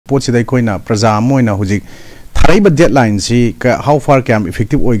Pot सिदा कोइना प्रजा Moina हुजिक थाराइब deadline see how far cam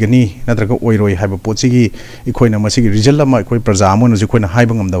effective ओइगनी नत्रगा ओइरोइ HYBE पोचिगी इखोइना मसिगी result अमा इखोइ प्रजा मोइना जि कोइना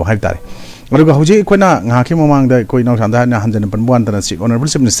हाइब ngam हाइब तारे अरुगा हुजि इखोइना ngaki mamangda ikoi nausanda na hanjana panbuan tana si honorable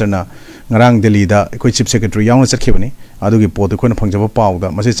chief minister na ngarang delhi da ikoi chief secretary yauna chakkhibani adugi pot ikoi na phangjaba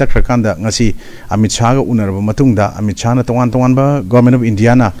pawda masi chakrakanda ngasi amit shah ga unarba matungda amit shah na tongan ba government of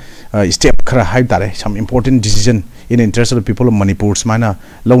india na step khara haib tare some important decision in the interest of the people of manipur smana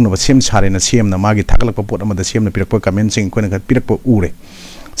launa ba sem sare na sem na magi thakalakpa pot amada sem na pirakpa comment sing ikoi na pirakpa ure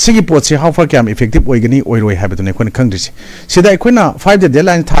sigi pot se how far cam effective oigani oiroi haibatu ne khon khangdri sida ikhoina 5 day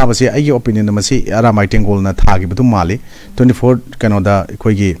deadline thaba se ai opinion na masi ara mighting goal na thagi butu mali 24 kano da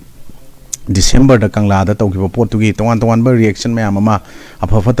ikhoigi December da kangla da tawgiba potugi tongan ba reaction mayam ama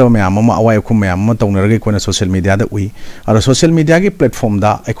afafata mayam ama awai khum mayam ama tawnerage koina social media da ui ara social media gi platform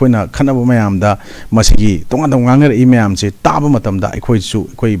da akoina khanaba mayam da masigi tongan ngangar I mayam se taba matam da akoi su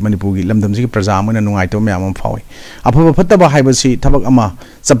akoi manipur gi lamdam ji praja amana nungai to mayam am fawi afafata ba haibasi thabak ama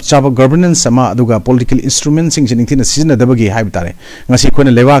chapchaba governance ama aduga political instruments sing jing thina season da bagi haib tare ngasi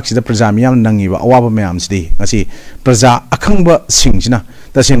koina lewak si da praja miyam nangi ba awaba mayam si ngasi praja akhangba sing jina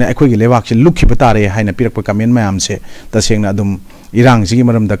tasena akoi gi lewak lukhi batare haina pirakpa comment mayam se tasengna adum irang sigi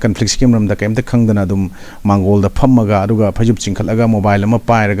maram da conflict sigi maram da kaimta khangdana adum mangol da phammaga aduga phajub chingkhalaga mobile ama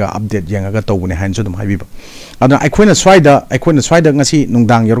pairaga update yengaga tawbune hain so dum haibiba aduna aikoina swaida ngasi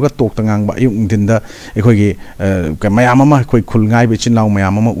nungdang yorga tok tangang ba yung dinda aikogi mayam ama koi khulngai be chinlaw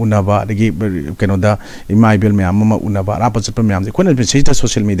mayam ama unaba adagi keno da imaibel mayam ama unaba rapachpa mayam se koina be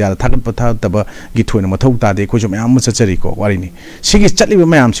social media da thagat patha taba gi thoina mathau ta de khojo mayam chachari ko warini sigi chatliba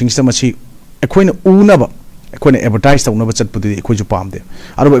mayam singsta masi akoina unaba akoina advertise tawnaba chatpudi akoju pamde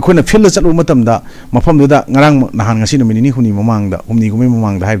aruba akoina field chatlu matamda mafamduda ngarang nahan ngasi nomini huni mamangda humni gumi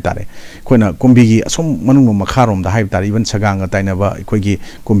mamangda haib tare akoina kombigi asom manung makharom da haib tare even saganga tainaba akoigi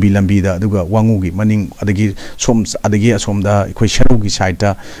kombi lambi da aduga wangugi maning adagi som adagi asomda akoi sharugi side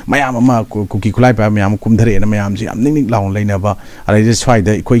da mayam ama kuki kulai pa mayam kumdare na mayam ji amning lawn leinaba arai swai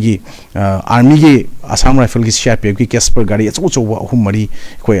da akoigi army gi Assam Rifle ki CRPF ki Casper gari achu ahum mari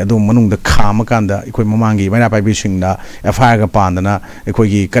koi adum manung da khama kanda koi mamangi maina pai bi singda FIR ga pandana koi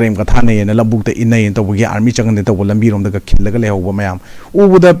gi karem ka thane na labuk ta inai to gi army changan to lambi rom da khillaga le hoba mayam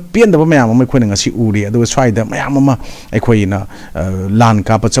ubu da pen da mayam ma koi na ngasi uri adu swai da mayam ma koi na lan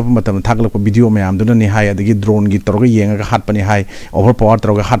ka pa chap matam thaklak video mayam du ni hai adagi drone gi torga yenga ga hat pani hai overpower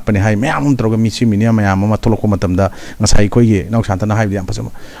torga hat pani hai mayam torga misi minia mayam ma tholok matam da ngasai koi gi nauk santana hai diam pasama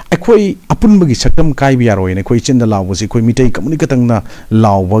koi apun bagi sakam kai biaroi ne koi chinda lawsi koi mitai community katang na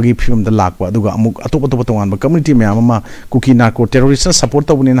lawbagi film da lakwa aduga amuk atop tongan ba community mayam ma kuki narco terrorist support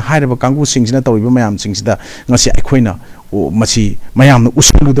tawne na hairaba kangu singsina tawiba mayam singsida ngasi aikoina masi mayam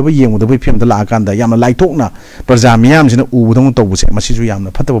usulu da ba yengu da ba film da la kanda yamna laithokna praja miyam sina ubudong tawbuse masi ju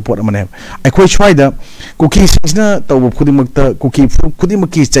yamna phataba pot amane aikoi chwaida kuki singsina tawbu khudimakta kuki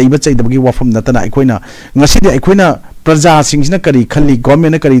khudimaki chaiba chaidabagi wafam natana aikoina ngasi de aikoina praja singsina kari khali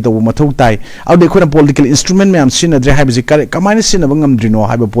government na kari to mathau tai aude khona political instrument mayam sin adre haibji kamaina sin abangam drino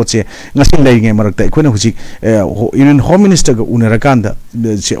haiba poche ngasi leige marakta khona huji union home minister ga unarakanda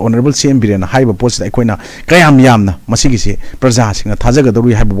honorable CM biren haiba poche khona kayam yamna masigi se praja singa thajaga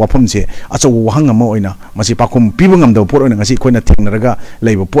daru haiba wafam se achaw wahang ama oina masi pakum pibangam da pot oina ngasi khona thengnaraga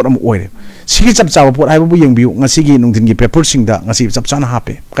leiba pot am oire sigi chapchawa pot haiba bu yengbiu ngasi gi nungdin gi paper singda ngasi chapchana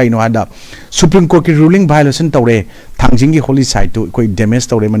hape kaino ada supreme court ki ruling violation tawre thangjing gi holy site to koi damage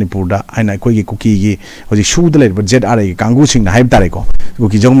tawre manipur da aina koi gi kuki gi hoji shu da le ZRA gi kangu sing na haib tare ko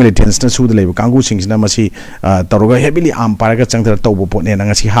kuki jong militants na shu da le kangu sing na masi taroga heavily am paraga changthar tawbo pot ne na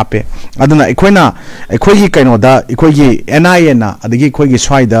ngasi hape aduna ikoina ikoi gi kaino da ikoi gi NIA na adigi koi gi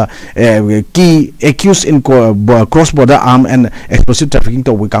swai da ki accused in cross border arm and explosive trafficking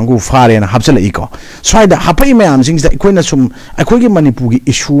to kangu fare na hapsala iko swai da hapai me am sing da ikoina sum ikoi gi manipur gi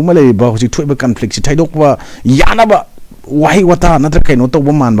issue ma le ba hoji thoiba conflict si thaidok ba yana ba wahi wata natra kaino to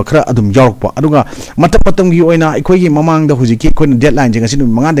man ba khara adum yorokpa aduga matapatam gi oina ikoi gi mamang da huji ki koina deadline jinga sinu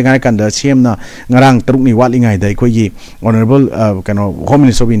manga de ngai kan da CM na ngarang taruk ni walingai da ikoi gi honorable kano home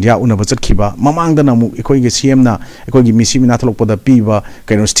minister of India una ba chatkhiba mamang da namu ikoi gi CM na ikoi gi misi mina tholok da pi ba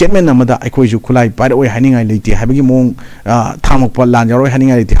kaino statement na da ikoi ju khulai pai oi haningai leiti habigi mong thamok pa lan yoroi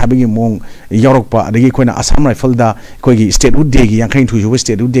haningai leiti habigi mong yorokpa adigi koina Assam Rifle da ikoi gi statehood day gi yang khain thu ju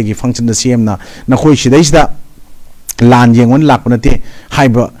statehood day gi function da CM na khoi sidai da ꯂꯥꯟ ꯌꯦꯡꯉꯣꯟ ꯂꯥꯛꯄ ꯅꯠꯇꯦ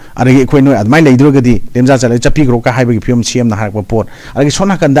ꯍꯥꯏꯕ ꯑꯗꯒꯤ ꯑꯩꯈꯣꯏ ꯅꯣꯏ ꯑꯗꯨꯃꯥꯏꯅ ꯂꯩꯗ꯭ꯔꯒꯗꯤ ꯂꯦꯝꯖꯥ ꯆꯠꯂꯒ ꯆꯠꯄꯤꯈ꯭ꯔꯣ ꯀ ꯍꯥꯏꯕꯒꯤ ꯐꯤꯕꯝ ꯁꯦꯝꯅ ꯍꯥꯏꯔꯛꯄ ꯄꯣꯠ ꯑꯗꯒꯤ ꯁꯣꯝ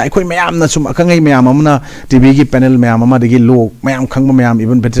ꯅꯥꯀꯟꯗ ꯑꯩꯈꯣꯏ ꯃꯌꯥꯝꯅ ꯁꯨꯝ ꯑꯈꯪ ꯑꯍꯩ ꯃꯌꯥꯝ ꯑꯃꯅ ꯇꯤꯚꯤꯒꯤ ꯄꯦꯅꯦꯜ ꯃꯌꯥꯝ ꯑꯃ ꯑꯗꯒꯤ ꯂꯣ ꯃꯌꯥꯝ ꯈꯪꯕ ꯃꯌꯥꯝ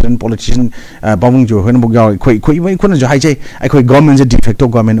ꯏꯚꯟ ꯚꯦꯇꯔꯟ ꯄꯣꯂꯤꯇꯤꯁꯤꯌꯟ ꯄꯥꯕꯨꯡꯖꯣ ꯑꯩꯈꯣꯏꯅꯕꯨ ꯌꯥꯎꯔꯤ ꯑꯩꯈꯣꯏꯅꯁꯨ ꯍꯥꯏꯖꯩ ꯑꯩꯈꯣꯏ ꯒꯣꯔꯃꯦꯟꯁꯦ ꯗꯤꯐꯦꯛꯇꯣ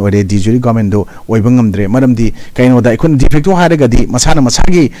ꯒꯣꯔꯃꯦꯟ ꯑꯣꯏꯔꯦ ꯗꯤꯖꯨꯔꯤ ꯒꯣꯔꯃꯦꯟꯗꯣ ꯑꯣꯏꯕ ꯉꯝꯗ꯭ꯔꯦ ꯃꯔꯝꯗꯤ ꯀꯩꯅꯣꯗ ꯑꯩꯈꯣꯏꯅ ꯗꯤꯐꯦꯛꯇꯣ ꯍꯥꯏꯔꯒꯗꯤ ꯃꯁꯥꯅ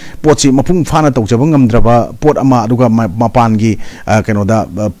ꯃꯁꯥꯒꯤ ꯄꯣꯠꯁꯤ ꯃꯄꯨꯡ ꯐꯥꯅ ꯇꯧꯖꯕ ꯉꯝꯗ꯭ꯔꯕ ꯄꯣꯠ ꯑꯃ ꯑꯗꯨꯒ ꯃꯄꯥꯟꯒꯤ ꯀꯩꯅꯣꯗ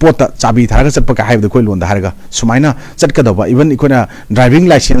ꯄꯣꯠꯇ ꯆꯥꯕꯤ ꯊꯥꯔꯒ ꯆꯠꯄ ꯀ ꯍꯥꯏꯕꯗꯣ ꯑꯩꯈꯣꯏ ꯂꯣꯟꯗ ꯍꯥꯏꯔꯒ ꯁꯨꯃꯥꯏꯅ ꯆꯠꯀꯗꯧꯕ ꯏꯚꯟ ꯑꯩꯈꯣꯏꯅ ड्राइविंग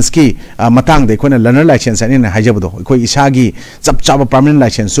लाइसेंस की मतंग अखोना लर्नर लाइसेंस अने हाइजबदो अखोई इसागी चप चाबा परमानेंट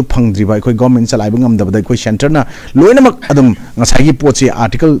लाइसेंस सु फंगद्रिबा अखोई गवर्नमेंट चलाइबा ngамदबदा अखोई सेंटरना लोइनमक अदम ngसाई पोचे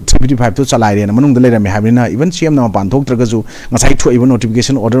आर्टिकल 355 तो चलाइरेन मनुंग लेरमे हाबिना इवन सीएम ना पान थोक्त्रगजु ngसाई थोइबा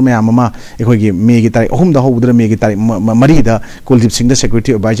नोटिफिकेशन ऑर्डर मयाम अमा अखोई मेगी तारीख अहुम दा होबद्र मेगी तारीख मरी दा कुलदीप सिंह दा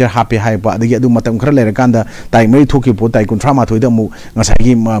सेक्रेटरी एडवाइजर हापे हाइबा अदगी अदु मतम खरा लेरकांदा तारीख मरी थोकि पो तारीख 38 दा मु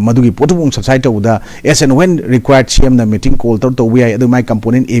ngसाई मदुगी पोटुबुंग subside तौदा S and when required CM ना मीटिंग कॉल तो we I my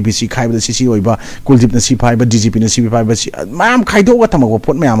component ABC खाइब सीसी कुलदीप सी फाइब डीजीपी सी फाइब मैम खाइदोग थमक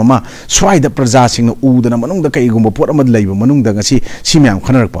पोट मैम स्वाद प्रजा उदना कईगुब पोट सी मैम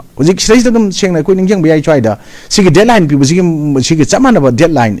खनरप हजिक सेंगे अखोई निजंग याई स्वाद डेडलाइन पीबी चप मानब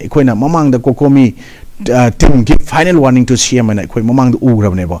deadline अखोना ममांग कोकोमी team give final warning to CM and अखोई ममांग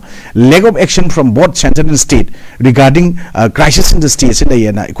उग्रबनेबो lack of action from both central and state regarding crisis in the state से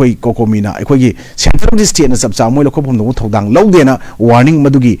लेना अखोई कोकोमीना अखोई central and state ना सब चामोई लोग हम लोग थोड़ांग लौट देना warning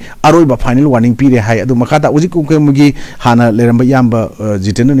मधुगी आरोई final warning पीरे है अदु मकाता उसी कोके मुगी हाना लेरंबा याम्बा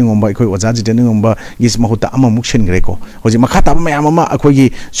जितेंद्र निगोंबा अखोई वजा जितेंद्र निगोंबा इस महुता अमा मुक्शन ग्रेको होजी मकाता मयाम अमा अखोई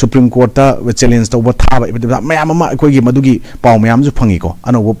सुप्रीम कोर्ट ता चैलेंज तो वो था मयाम अमा अखोई मधुगी पाव मयाम जो फंगी को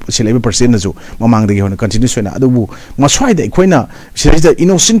अनो सिलेबे परसेंट जो ममांग दे continuous na adubu maswai da koina the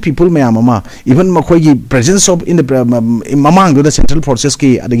innocent people mayam ama even makhoi presence of in the mamang do the central forces ki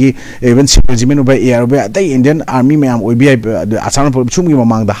adagi even regiment by air by the Indian army mayam obi asana chumgi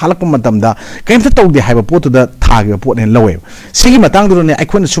mamang da halak matam da kaim ta tawde haiba pot da thagi pot ne lowe sigi matang do ne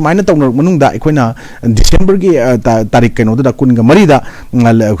aikoina sumaina tawna manung da aikoina December gi tarik kaino da kun ga mari da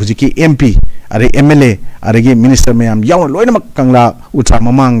hujiki MP अरे MLA अरे minister ma'am याव लोइनम कंगला उचा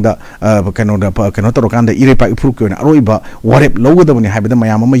ममांग दा कनो तरोकान दा इरेपा इफ्रु केना अरोइबा वारेप लौगदबनि हाइबदा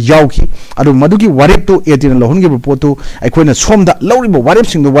मयाम अमा यावखि अदु मदुगी वारेप तो 18 लोहनगे पोतु अखोइना सोमदा लौरिबो वारेप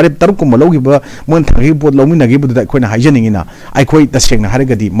सिंग दो वारेप तरुकुम लौगिबा मन थांगी पोत लौमिनगे बुदा अखोइना हाइजनिंगिना अखोइ तसेंगना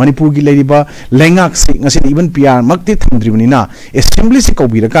हारगदी मणिपुर गी लेरिबा लेंगाक से ngasi इवन PR मक्ति थंद्रिबनिना असेंबली से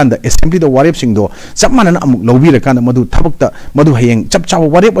कौबिरकांदा असेंबली दो वारेप सिंग दो चपमानन अमुक लौबिरकांदा मदु थबकता मदु हयेंग चपचाव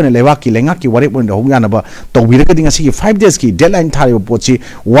वारेप ने लेवाकी लेंगाकी वारेप ने होगानबा तौबिरकदी ngasi 5 days की डेडलाइन थारिबो पोची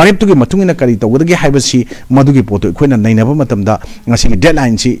वारेप तुगी मतुंगिना करी तौगदगी हाइबसी मदुगी पोतो अखोइना नैनबा मतमदा ngasi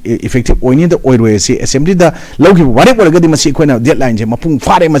deadline C effective ओइनि the ओइरोए C assembly the लौगी वारेप ओरगदी Masih अखोइना deadline से मपुंग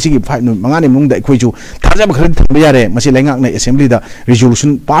फारे मसी की 5 मंगाने मुंगदा अखोइजु थाजब खरन थंबा यारे मसी लेंगाकना assembly the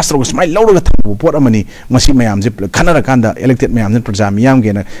resolution pass तौग स्माइ लौरगा थंबो pot अमनी Masih मयाम J खनरकांदा elected मयाम जे प्रजा मियाम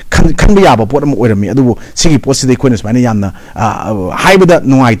गेना खनबा याबा पोट अम ओइरमी अदुबु सिगी पोट सिदे अखोइना स्माइना यामना हाइबदा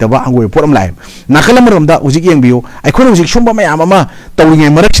नुंगाइतबा अंगोय पोट अम लाइ नाखलमरमदा हुजिक येंबियो अखोइना हुजिक सुंबा मयाम अमा तौरिङै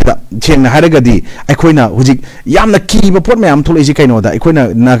मरकसिदा छेंना हारगदी अखोइना हुजिक यामना कीबा पोट मयाम थोलैसि कैनोदा अखोइना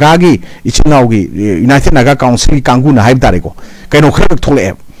नागागी इचिनाउगी यूनाइटेड नागा काउंसिल की कांगुना हाइब तारेको कैनो खरक थोले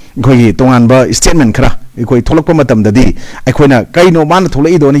अखोइगी तोंगानबा स्टेटमेंट खरा अखोइ थोलकपा मतमददी अखोइना कैनो मान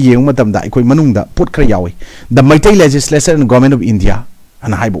थोलैदोना येंग मतमदा अखोइ मनुंगदा पोट खरा यावै the Meitei legislature and government of India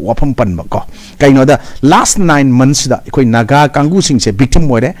अना हाइब वाफम पनबा को कैनोदा लास्ट 9 months दा अखोइ नागा कांगु सिंग से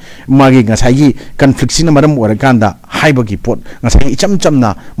विक्टिम ओरे मागी ngसाई कन्फ्लिक्ट सिन मरम ओरकांदा हाइबगी पोट ngसाई इचम चमना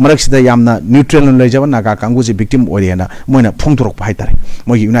मरकसिदा यामना न्यूट्रल लेजब नागा कांगु से विक्टिम ओरेना मोइना फोंगथोरक हाइतारे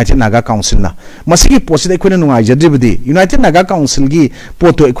मोगी यूनाइटेड नागा काउंसिल ना मसिगी पोसिदा अखोइना नुंगाइ जद्रिबदी यूनाइटेड नागा काउंसिल गी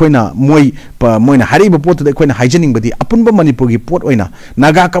पोतो अखोइना मोइना हारिबा पोतो अखोइना हाइजनिंगबदी अपुनबा मणिपुर गी pot ओइना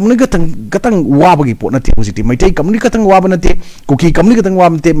Naga community गतंग वाबगी pot नते हुजिति Meitei community गतंग Wahab नते cookie community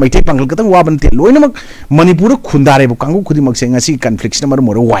वाबनते मैथै Pongal कतंग वाबनते लोइनमक Manipur खुंदारेबो कांगु खुदिमक से ngasi कन्फ्लिक्ट नंबर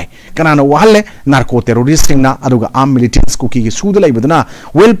मोर वाई कनाना वाहले narco terrorist सिंगना अदुगा arm militants cookie की सुद लैबदना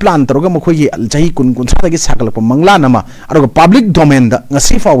वेल प्लान तरोगा मखोगी चाही कुन कुनसा दगी साकलप मंगला नमा अदुगा पब्लिक डोमेन दा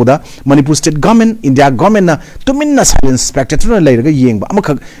ngasi फावदा Manipur state government India government ना तुमिन्ना साइलेंस स्पेक्टेटर लैरगा येंगबा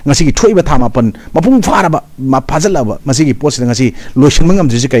अमखक ngasi की थोइबा थामापन मपुंग फाराबा मा फाजलबा masi की post ngasi lotion मंगम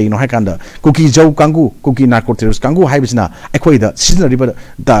जिसि canoe हाइकांदा cookie जौ कांगु कुकी नार्को टेररिस्ट कांगु हाइबिसना अखोइदा सिजनरी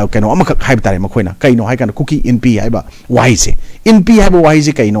दा कैनो अमखक हाइब तारे मखोइना कैनो हाइकांदा कुकी एनपी हाइबा वाई से एनपी हाइबा वाई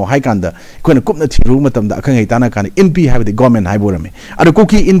से कैनो हाइकांदा कोइना कुपना थिरु मतमदा अखंगै ताना कान एनपी हाइबा दि गवर्नमेंट हाइबोरमे अदु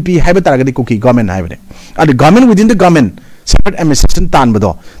कुकी एनपी हाइबा तारगदि कुकी गवर्नमेंट हाइबने अदु government within the government separate administration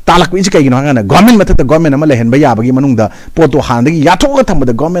tanbado talak wi kai gino hangana government matata government ama lehen ba yabagi manungda poto handagi yathok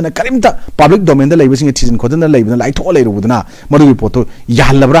thambada government karimta public domain da leibasing thizin khodana leibna lai tho leirubuduna madugi poto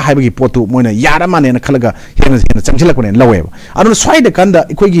yahalabra haibagi poto moina yara mane na khalaga hena changchilakone laweba adun swai de kanda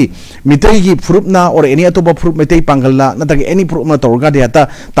ikoigi mitai gi frupna or any atoba frup mitai pangalna natagi any frup na torga de ata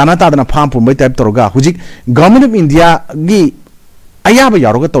tana tadana farm pum bai type torga hujik government of India gi ayaba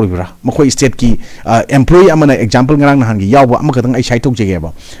yaroga toribra makoi state ki employee amana example ngarang nahangi yawba amakatang ai saitok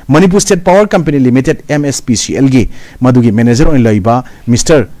jegeba Manipur State Power Company Limited MSPCL gi madugi manager on laiba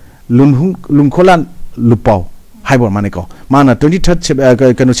Mr. Lungkholan Lupau Hybor Maniko Mana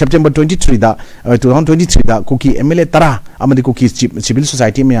 23rd September 23 da 2023 da Kuki MLA Tara Amadi Kuki Civil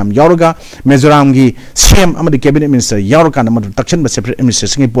Society Mayam Yaroga Mizoram gi CM Amadi Cabinet Minister Yaroka Namadu Takshan Separate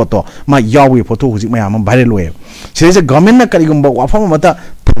Administration Poto Ma Yawi Poto Huzik Mayam Viral Wave. She is a government Karigumba Wafama Mata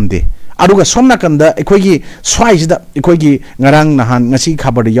Tunde. Aduga Somna Kanda Equigi Swais da Equigi Narang Nahan Nasi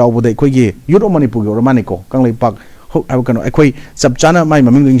Kabar Yawu the Equigi Euro Manipu Romanico Kangli Park Equi Subchana my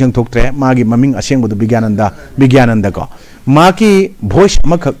maming Jang Toktre Magi Maming Asing with the Bigananda go Maki Bosh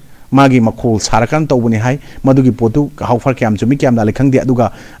Makak Magi Makul Sarakan Tobuni High Madugi Potu how far cam to Mikam Dalekang de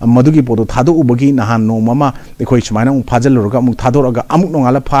Aduga Madugi Poto Tado Ubagi Nahan no Mama the Koichmana Pazal Roga Muktadoroga Amuk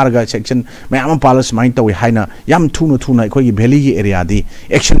Nongala Paraga section Mayama Palace Mainta we Haina Yam Tuna Tuna Koi Belly area di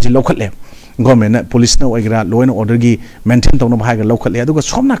actions local left. Government police na oigra law and order gi maintain tawna bhaiga local aduga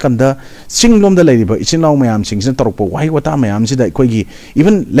somna kanda singlom da leiba ichinlaw mayam singsin torokpo wai wata mayam sida ikoi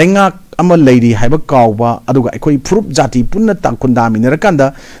even lenga ama lady haiba kawba aduga ikoi proof jati punna takunda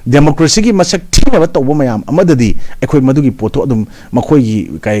minerakanda democracy gi masak thina tawba mayam amadadi ikoi madugi poto adum makoi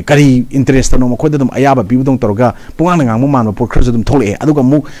gi kai kari interest no makoi dum ayaba bibudong toroga pungang ngang mo manba por khrja dum thole aduga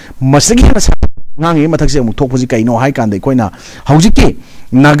mu masagi ngangi mathakse mu thokpoji kaino hai kanda ikoina haujiki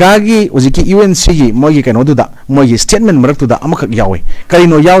Nagagi Oziki UNC Mogi Kanoda Mogi statement Marakuda Amak Yawe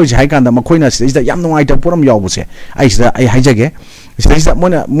Karino Yawi Haikanda Makoina says that Yam no item Puram Yawuse I said I hijage says that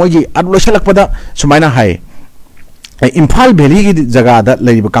Mogi Adlosalakpada Sumaina High Impal Beligi Zagada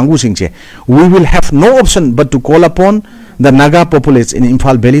Lady Kangu Singche we will have no option but to call upon the Naga populace in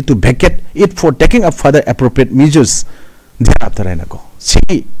Impal Belly to becket it for taking up further appropriate measures thereafter Renago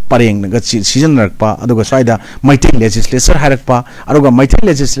see Paring season Rakpa, Adoga Sida, Mighty legislature Harakpa, Adoga Mighty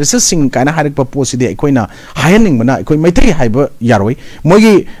legislature sing Kana Harakpa Poside Equina, Hiring Mana, Equi Mighty Hyber Yarwe,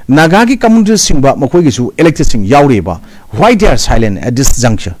 Mogi Nagagi Kamundu Singba, Mokogisu, elected sing Yaureba. Why they are silent at this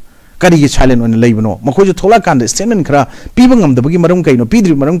juncture? Kari is silent on the Labano, Mokojo Tolakan, statement Kra, Pibangam, the Bugi Marumkaino,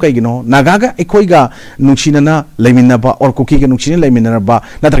 Pidri Marumkaino, Nagaga, Equoiga, Nuchinana, Laminaba, or Kukiga Nuchin Laminaba,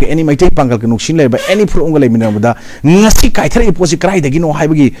 not like any Mighty Pangal Nuchin, but any Prunga Laminaba, Nasi Kaitari Posicrai, the Gino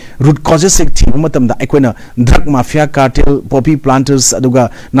Hibagi, root causes Timatam, the Equina, drug mafia, cartel, poppy planters,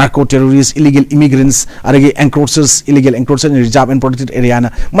 Aduga, narco terrorists, illegal immigrants, Aragi encroachers, illegal encroachers in reserve and protected area.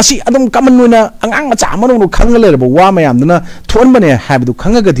 Masi Adam Kamanuna, Angamano Kangaler, Wamayam, Tuanbane have to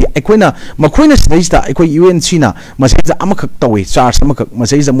Kangagati, Equina, Maquina Sista, Equi UNCina, Masaiza Amakaktawi, Charles Amakak,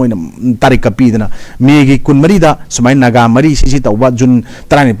 Masaiza Moina, Tarika Pidana, Megi Kunmarida, Sumain Naga, Mari, Sita, what June,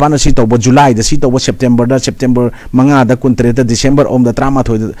 Trani Panasita, what July, the Sita was September, Manga, the Kuntreta, December, the Trama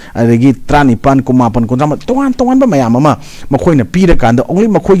to Regi, Trani Pan, Kumapan, Kundama, Tuan by Mayama, Maquina Pirakan, the only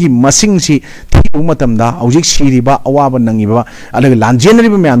Makogi Masingsi, Umatamda, Ojik Shiriba, Awaba Nangiba, and the land generally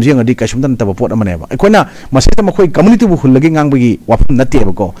Mamjing, a Dikashuntan Tabaport Amaneva. Equina, Masita Makoi community who lugging Angi, Wapun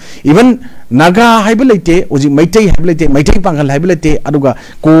Natego. Even Naga Hibilite, Uzi Maite Hibilite, Maite Pangal Hibilite, Aduga,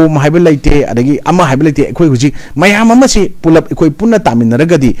 Kum Hibilite, Adagi, Ama Hibilite, Equiji, Mayamamasi, pull up Equipuna Tamin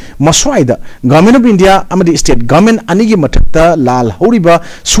Ragadi, Maswaida, Government of India, Amadi State Government, Anigi Matata, Lal Horiba,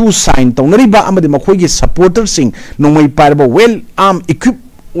 Su Sign, Tonariba, Amadi Makogi supporters sing, no way parable, well armed equipped.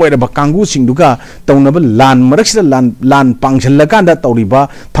 Where about Kangu Sinduga, Tonable Lan Marexta Lan Pangshalakanda,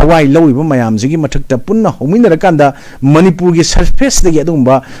 Toriba, Tawai Lowiba Mayam, Zigi Matakta Puna, Hominarakanda, Manipuri surface the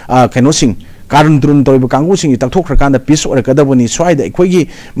Yadumba, Kanosing, Karundrun Toriba Kangu Sing, Tokrakanda, Piece or Kadaboni, Swai, the Equigi,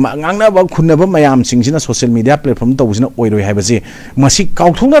 Mangana, Kunaba Mayam sings in a social media platform, Tozina, Oiro Habazi, Masi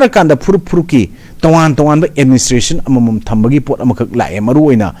Kautunarakanda, Puruki, Toan administration, Amum Tambagi Port Amakak La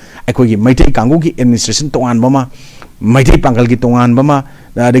Maruina, Equigi, Maite Kanguki administration, Toan Mama. Mighty Pangalgi Tongan Mama,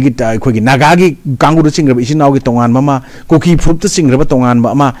 the Quick Nagagi, Kangu sing Ishinagi Tongan Mama, Cookie Fruit to sing Tongan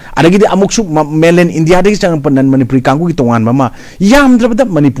Mama, Adagi Amukshu Melon India Champan and Manipuri Kangu Tongan Mama, Yam Drabda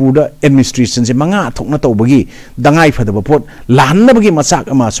Manipur administrations, Manga Toknato Bagi, Dangai for the Port, Lanabagi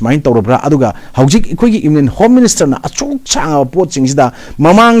Masakamas, Mind Torobra Aduga, Haujik Quiggy Indian Home Minister, a chok chang of port sings the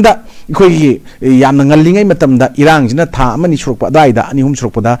Mamanga Quiggy Yanangalinga Matamda, Irang, Jina Ta, Mani Shropada, Anihum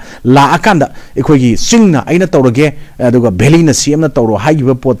Shropada, La Akanda, Equigi, Singna, Aina Torage. valley na CM na tawro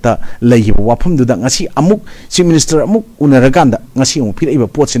haigiba potta leigiba wafam duda ngasi amuk chief minister amuk unaraganda ngasi amuk pira iba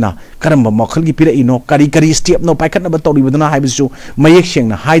potsina karamba makhalgi pira ino kari step no paikhat na ba tawri baduna haibisu mayek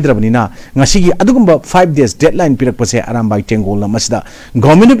sengna haidrabanina ngasi gi adugumba 5 days deadline pirak pase arambai tengol na masida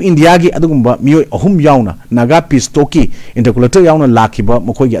government of India gi adugumba miyoi ahum yauna naga peace toki interculator yauna lakiba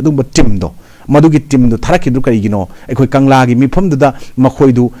mokoi gi adugumba team do madugi team do tharakidru karigino ekoi kangla gi mifam duda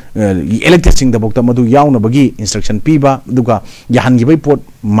makhoi du elected sing da bokta madu yauna bagi instruction piba duga yahan gi bai pot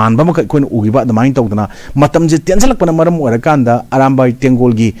manba ma koin ugiba da main tawdana matam je tensalak pana maram orakanda arambai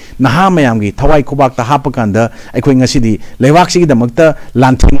tengol gi naha mayam gi thawai khobak ta hapakanda ekoi ngasidi lewak sigi da makta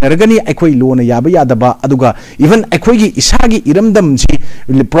lanthing ragani ekoi lona yaba yadaba aduga even ekoi gi isagi iramdam ji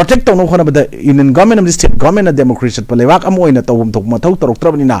protect tawno khona bada union government of the state government of democracy pa lewak amoina tawum tok mathau torok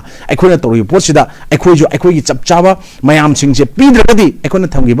trabnina ekoi na toru potsida ekoi jo ekoi gi chapchaba mayam sing je pidragadi ekoi na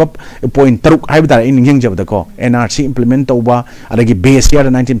thamgi ba point taruk haibda in ning jabda ko NRC implement tawba adagi base year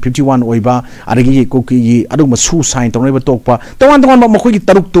 1951 oiba adagi koki gi adugma su sign tawna ba tokpa tawan makoi gi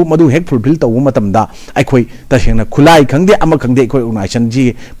taruk tu madu hek fulfill tawu matamda ekoi ta hengna khulai khangde ama khangde ekoi organization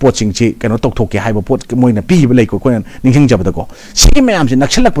ji poching chi kano tokthok ke haiba pot moina pi ba lei ko koin ning jabda ko si mayam je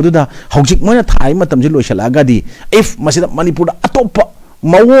nakshilak pududa hojik moina thai matam ji loisalaga di if masida manipur atopa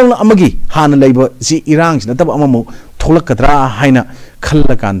mawol amagi hana leiba si irang si nataba amamu tholakadra haina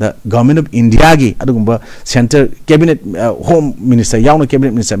khallakanda government of India gi adugumba center cabinet home minister yauna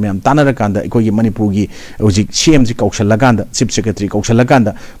cabinet minister mayam tanarakanda ekoi gi manipur gi hojik CM ji kaushallakanda chief secretary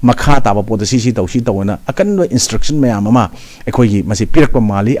kaushallakanda makha taba pod si tawsi tawna akan instruction mayam ama ekoi gi masi pirakpa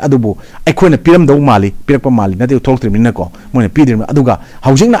mali adubu ekoina piram dau mali pirakpa mali nate tholtrimina ko moina pidirma aduga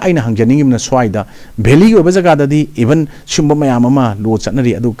haujingna aina hangjaningimna swaida valley oba jaga dadi even sumba mayam ama lo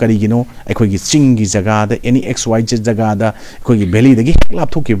chatnari adu karigino ekoi gi chingi jaga da any xyz jaga da ekoi gi valley dagi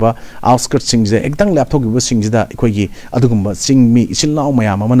lapthokiba outskirts singje ekdang lapthokiba singjida ekoi adugumba singmi isilnau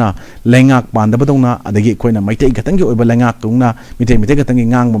mayam amana lengak pandaba dongna adagi ekoina maitai gatangi oiba lengak tungna mitai gatangi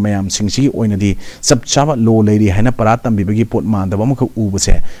ngangba mayam singsi oinadi sabchaba lo leiri haina para tambibagi pot mandaba maka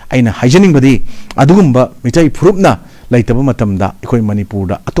ubase aina hygienic badi adugumba mitai phurupna laitaba matamda ekoi manipur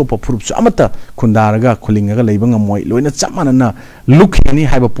da atopa phurup su amata khundaraga khulingaga leiba ngamoi loina chamanana lukhani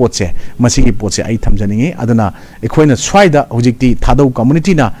haiba potse masigi potse ai thamjaningi aduna ekoina swaida hojikti thadau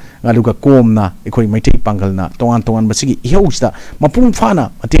community na aluga komna ekoi maitai pangalna tongan masigi ihausda mapung phana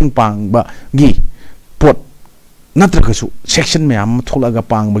mateng pangba gi pot natrakasu section mayam tholaga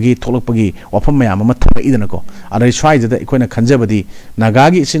pangbagi tholakpagi wafam mayam ama thaidana ko adai swaida da ekoina khanjabadi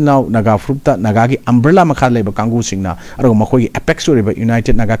nagagi sinau naga frupta nagagi umbrella makha leba kangu singna aro makhoi apex riba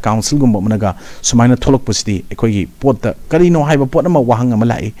united naga council gumba managa sumaina tholakpasidi ekoi pot karino haiba pot ama wahang ama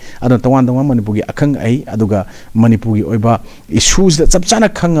lai ado tawan manipugi akhang ai aduga manipugi oiba issues da chapchana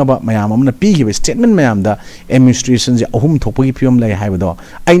khangaba mayam amna pigi statement mayam da administration je ahum thopagi piom lai haibado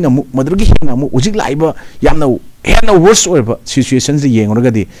aina mu madrugi hena mu ujik laiba yamna hena worse oiba situations ye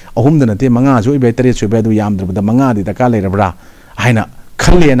ngoragadi ahum da nate manga jo ibe tare chobe du yam drabda manga di taka leirabra haina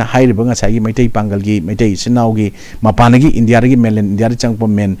khallena hairiba nga sai maitai pangal gi maitai sinau gi mapanagi india gi mainland india ri changpa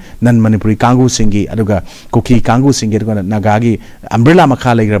men nan manipuri kangu singi aduga koki kangu singi ko naga gi umbrella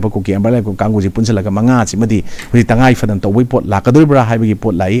makha leiraba koki umbrella ko kangu ji punsalaga manga chi madi hui tangai fadan to wei pot lakadoi haiba gi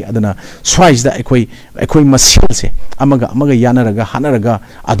pot lai aduna swise da ekoi masil se amaga yanaraga hanaraga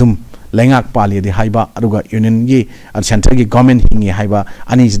adum lengak pali di haiba aduga union gi center gi government hingi haiba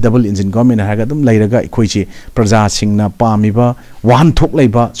ani double engine government haga dum leiraga ikhoichi praja singna pamiba wan thok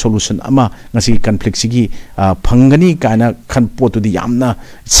leiba solution ama ngasi conflict sigi phangani kana khan potu di yamna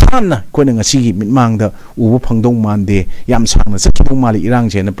sanna koina ngasi gi mitmang da ubu phangdong mande yam sangna sakibung mali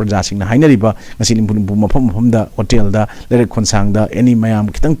irang je na praja singna hainariba ngasi limpu mafam da hotel da lere khonsang da any mayam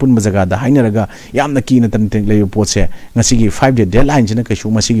kitang pun jaga da hainaraga yamna ki na tan leiba potse ngasi gi 5 day deadline jena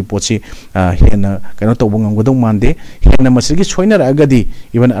kaishu masi gi potse hena kano tobung ngodong mande hena masigi soina ragadi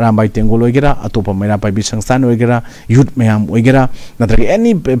even arambai tengol oigera atopa mera pai bi sangstan oigera youth mayam oigera natragi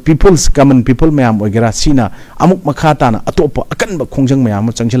any people's common people mayam oigera sina amuk makhata na atopa akan ba khongjang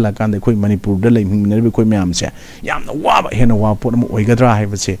mayam changchila kan koi manipur da lei minner bi koi mayam se yamna waba hena wa pot mu oigadra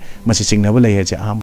haibase masi singnaba lei he che